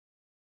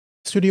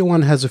Studio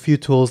One has a few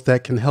tools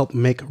that can help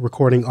make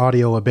recording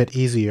audio a bit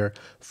easier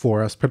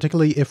for us,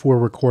 particularly if we're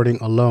recording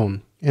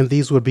alone. And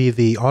these would be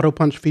the auto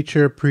punch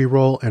feature,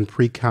 pre-roll, and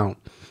pre-count.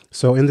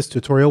 So in this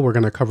tutorial, we're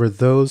going to cover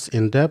those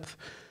in depth.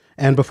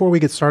 And before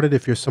we get started,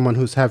 if you're someone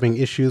who's having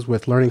issues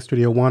with learning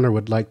Studio One or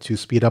would like to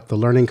speed up the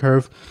learning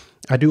curve,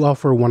 I do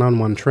offer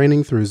one-on-one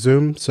training through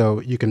Zoom,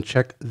 so you can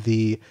check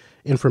the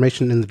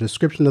information in the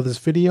description of this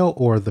video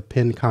or the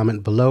pinned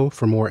comment below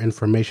for more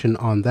information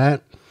on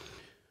that.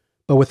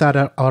 But with that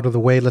out of the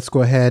way, let's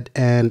go ahead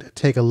and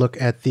take a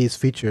look at these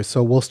features.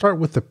 So we'll start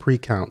with the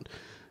pre-count.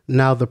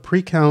 Now the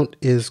pre-count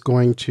is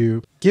going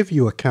to give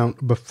you a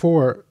count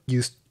before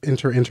you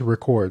enter into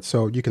record.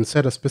 So you can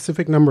set a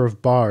specific number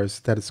of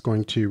bars that it's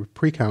going to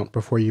pre-count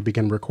before you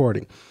begin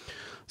recording.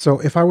 So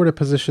if I were to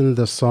position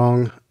the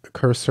song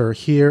cursor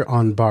here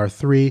on bar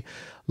 3,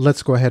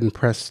 let's go ahead and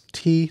press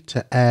T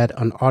to add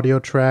an audio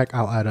track.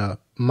 I'll add a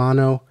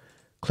mono,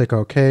 click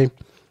OK.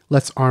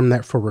 Let's arm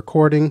that for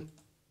recording.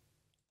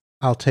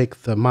 I'll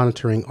take the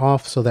monitoring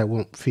off so that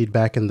won't feed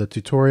back in the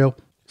tutorial.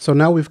 So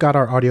now we've got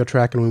our audio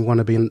track and we want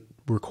to be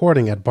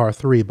recording at bar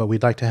 3, but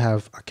we'd like to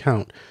have a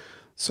count.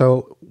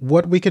 So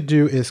what we could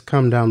do is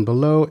come down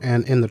below,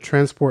 and in the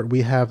transport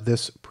we have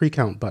this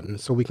pre-count button.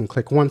 So we can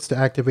click once to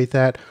activate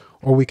that,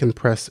 or we can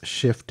press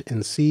Shift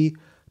and C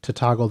to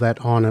toggle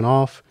that on and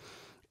off.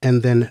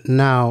 And then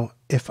now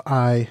if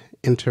I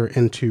enter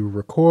into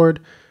record,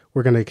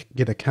 we're going to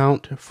get a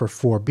count for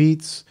 4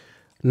 beats.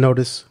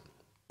 Notice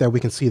that we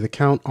can see the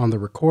count on the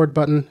record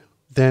button.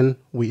 Then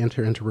we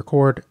enter into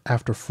record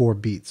after 4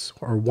 beats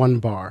or 1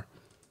 bar.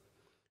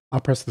 I'll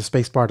press the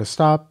space bar to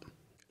stop.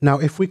 Now,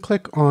 if we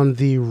click on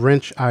the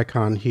wrench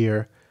icon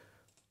here,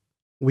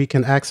 we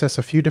can access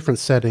a few different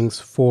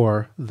settings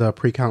for the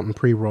pre-count and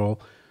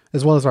pre-roll,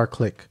 as well as our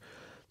click.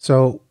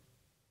 So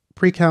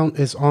pre-count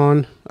is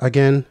on.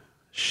 Again,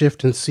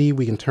 Shift and C,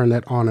 we can turn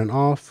that on and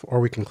off, or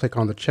we can click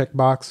on the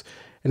checkbox.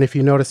 And if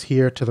you notice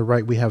here to the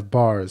right, we have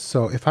bars.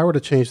 So if I were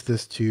to change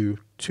this to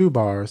 2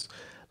 bars,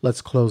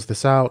 let's close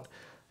this out,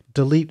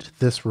 delete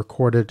this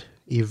recorded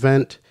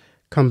event,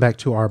 come back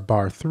to our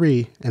bar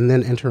 3, and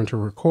then enter into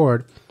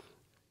record.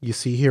 You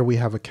see here we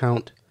have a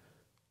count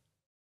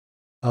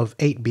of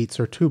 8 beats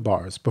or 2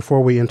 bars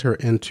before we enter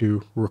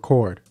into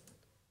record.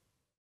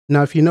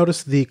 Now, if you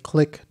notice, the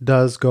click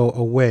does go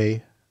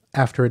away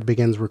after it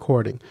begins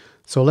recording.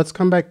 So let's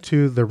come back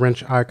to the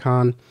wrench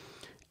icon.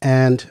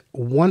 And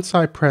once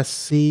I press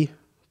C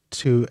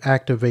to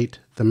activate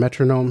the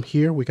metronome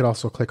here, we could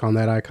also click on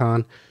that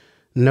icon.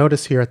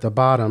 Notice here at the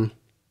bottom,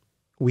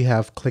 we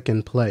have click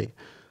and play.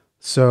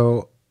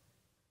 So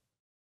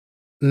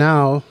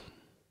now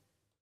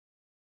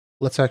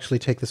let's actually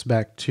take this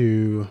back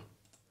to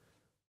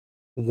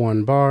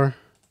 1 bar.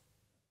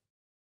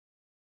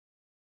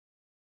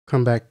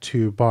 Come back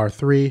to bar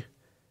 3,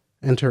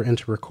 enter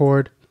into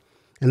record.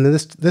 And then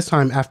this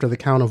time after the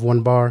count of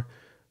 1 bar,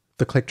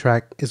 the click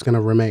track is going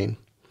to remain.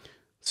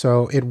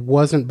 So it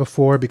wasn't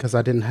before because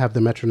I didn't have the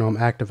metronome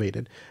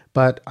activated,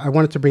 but I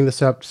wanted to bring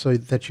this up so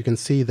that you can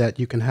see that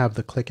you can have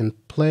the click and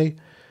play,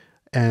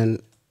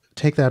 and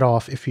take that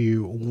off if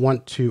you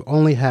want to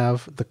only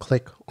have the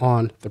click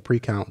on the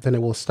pre-count. Then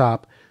it will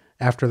stop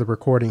after the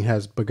recording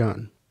has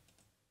begun.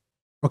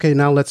 Okay,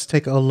 now let's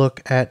take a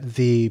look at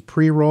the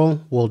pre-roll.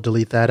 We'll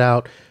delete that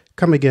out.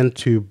 Come again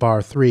to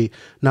bar 3.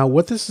 Now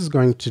what this is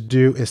going to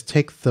do is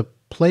take the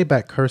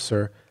playback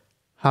cursor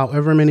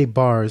however many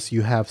bars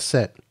you have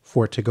set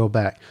for it to go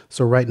back.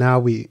 So right now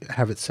we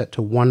have it set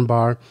to 1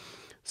 bar.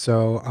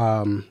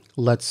 So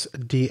let's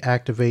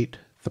deactivate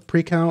the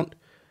pre-count.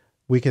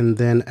 We can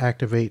then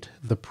activate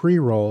the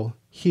pre-roll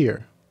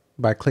here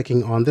by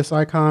clicking on this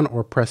icon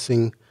or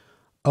pressing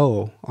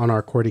O on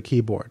our QWERTY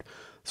keyboard.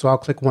 So I'll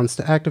click once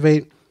to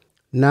activate.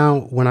 Now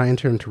when I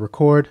enter into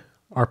record,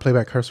 our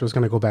playback cursor is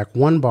going to go back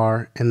 1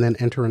 bar and then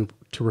enter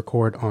into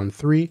record on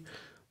 3.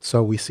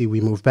 So we see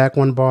we move back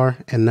 1 bar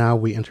and now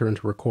we enter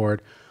into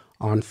record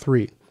on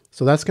 3.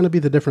 So that's going to be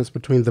the difference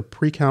between the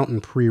pre-count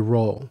and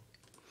pre-roll.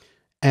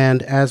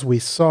 And as we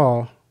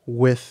saw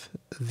with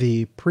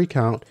the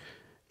pre-count,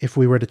 if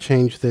we were to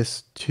change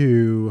this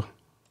to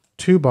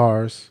 2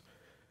 bars,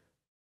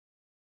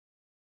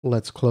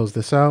 let's close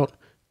this out,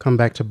 come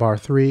back to bar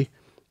 3,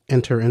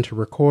 enter into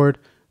record.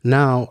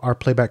 Now our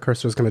playback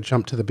cursor is going to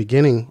jump to the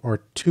beginning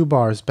or 2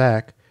 bars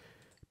back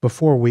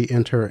before we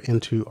enter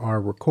into our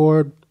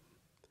record.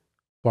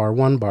 Bar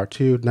 1, bar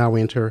 2, now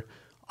we enter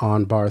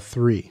on bar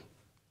 3.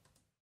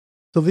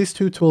 So these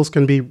 2 tools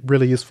can be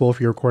really useful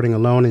if you're recording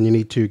alone and you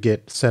need to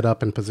get set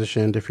up and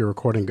positioned. If you're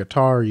recording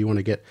guitar, or you want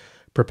to get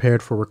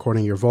prepared for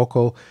recording your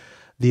vocal.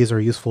 These are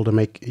useful to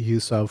make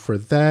use of for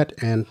that,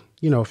 and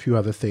a few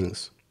other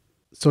things.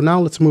 So now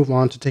let's move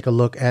on to take a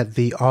look at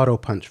the auto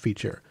punch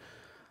feature.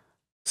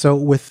 So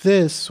with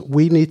this,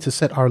 we need to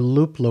set our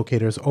loop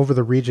locators over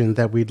the region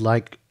that we'd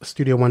like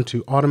Studio One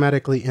to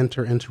automatically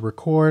enter into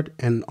record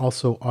and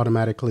also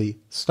automatically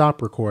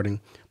stop recording,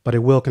 but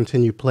it will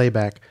continue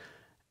playback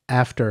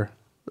after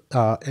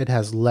it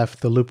has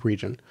left the loop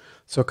region.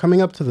 So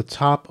coming up to the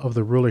top of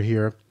the ruler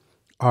here,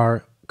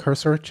 our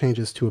cursor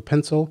changes to a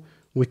pencil.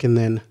 we can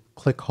then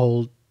click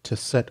hold to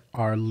set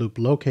our loop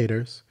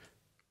locators.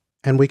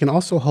 And we can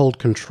also hold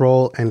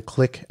Control and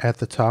click at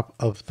the top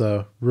of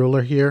the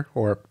ruler here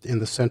or in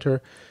the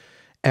center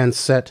and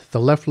set the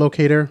left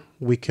locator.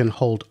 We can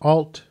hold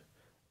Alt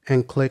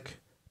and click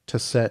to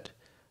set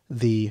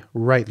the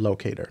right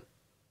locator.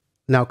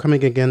 Now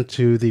coming again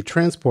to the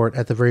transport,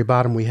 at the very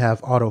bottom we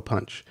have Auto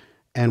Punch,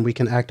 and we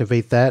can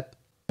activate that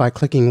by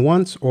clicking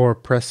once or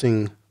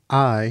pressing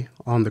I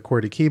on the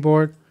QWERTY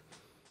keyboard.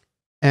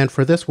 And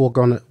for this, we're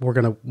gonna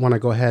want to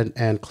go ahead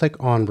and click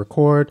on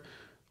Record.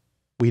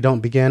 We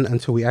don't begin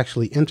until we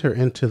actually enter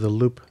into the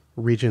loop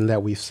region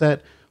that we've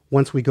set.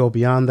 Once we go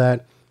beyond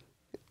that,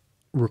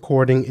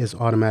 recording is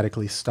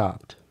automatically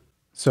stopped.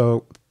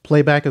 So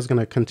playback is going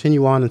to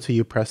continue on until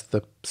you press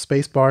the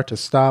space bar to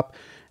stop.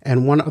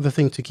 And one other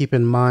thing to keep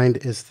in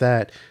mind is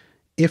that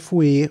if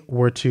we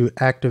were to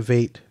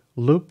activate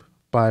loop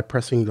by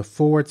pressing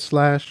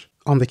the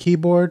 / on the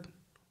keyboard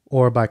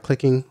or by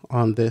clicking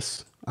on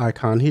this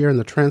icon here in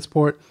the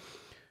transport,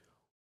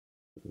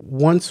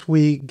 once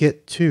we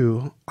get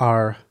to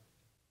our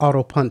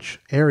auto punch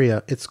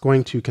area, it's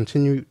going to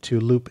continue to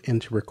loop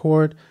into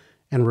record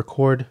and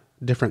record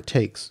different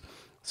takes.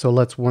 So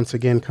let's once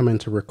again come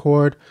into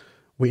record.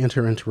 We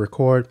enter into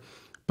record,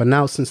 but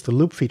now since the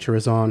loop feature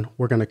is on,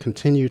 we're going to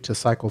continue to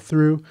cycle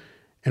through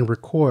and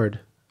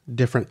record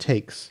different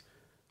takes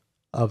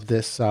of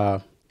this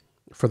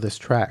for this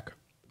track.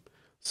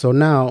 So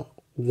now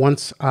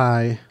once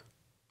I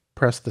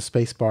press the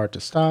space bar to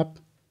stop,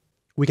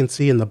 we can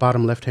see in the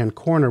bottom left hand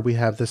corner we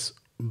have this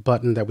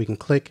button that we can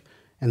click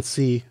and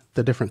see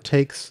the different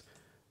takes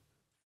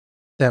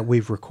that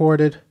we've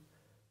recorded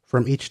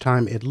from each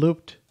time it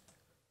looped.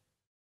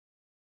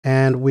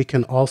 And we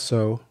can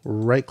also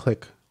right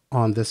click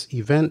on this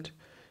event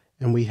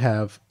and we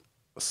have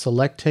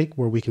select take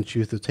where we can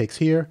choose the takes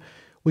here.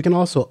 We can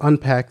also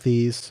unpack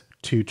these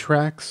to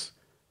tracks,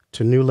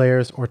 to new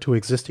layers, or to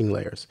existing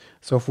layers.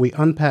 So if we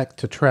unpack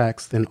to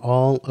tracks, then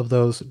all of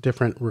those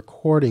different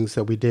recordings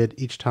that we did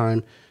each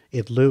time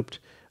it looped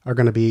are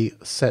going to be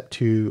set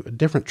to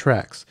different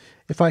tracks.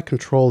 If I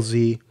Control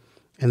Z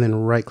and then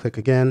right click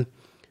again,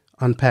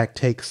 unpack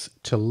takes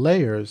to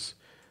layers,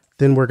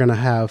 then we're going to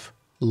have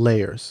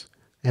layers.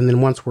 And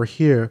then once we're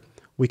here,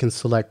 we can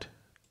select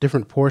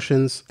different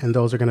portions and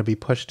those are going to be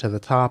pushed to the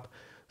top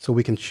so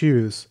we can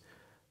choose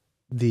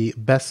the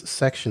best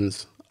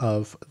sections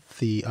of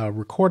the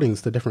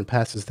recordings, the different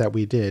passes that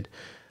we did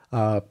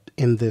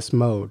in this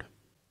mode.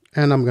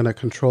 And I'm going to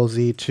Control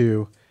Z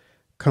to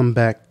come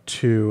back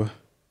to,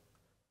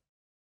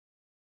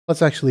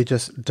 let's actually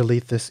just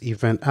delete this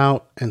event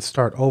out and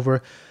start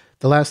over.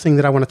 The last thing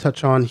that I want to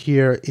touch on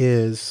here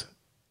is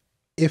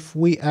if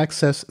we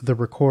access the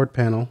record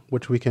panel,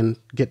 which we can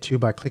get to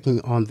by clicking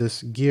on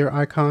this gear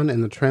icon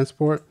in the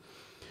transport,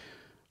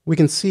 we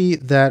can see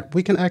that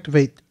we can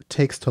activate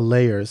takes to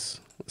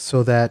layers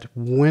so that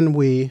when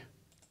we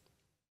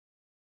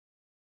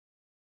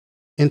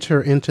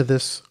enter into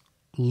this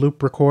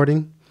loop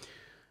recording,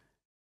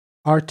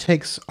 our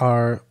takes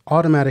are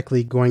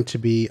automatically going to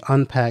be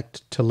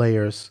unpacked to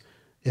layers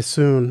as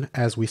soon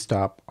as we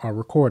stop our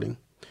recording.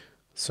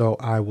 So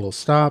I will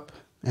stop,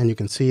 and you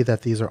can see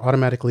that these are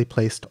automatically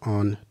placed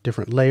on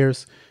different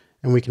layers,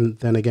 and we can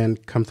then again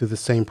come through the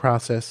same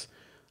process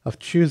of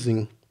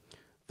choosing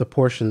the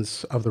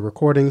portions of the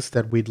recordings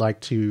that we'd like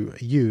to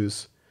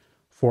use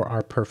for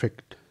our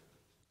perfect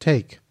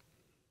take.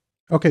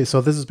 Okay,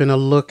 so this has been a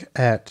look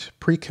at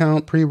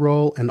pre-count,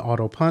 pre-roll, and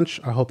auto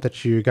punch. I hope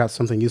that you got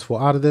something useful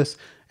out of this,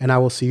 and I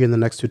will see you in the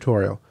next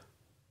tutorial.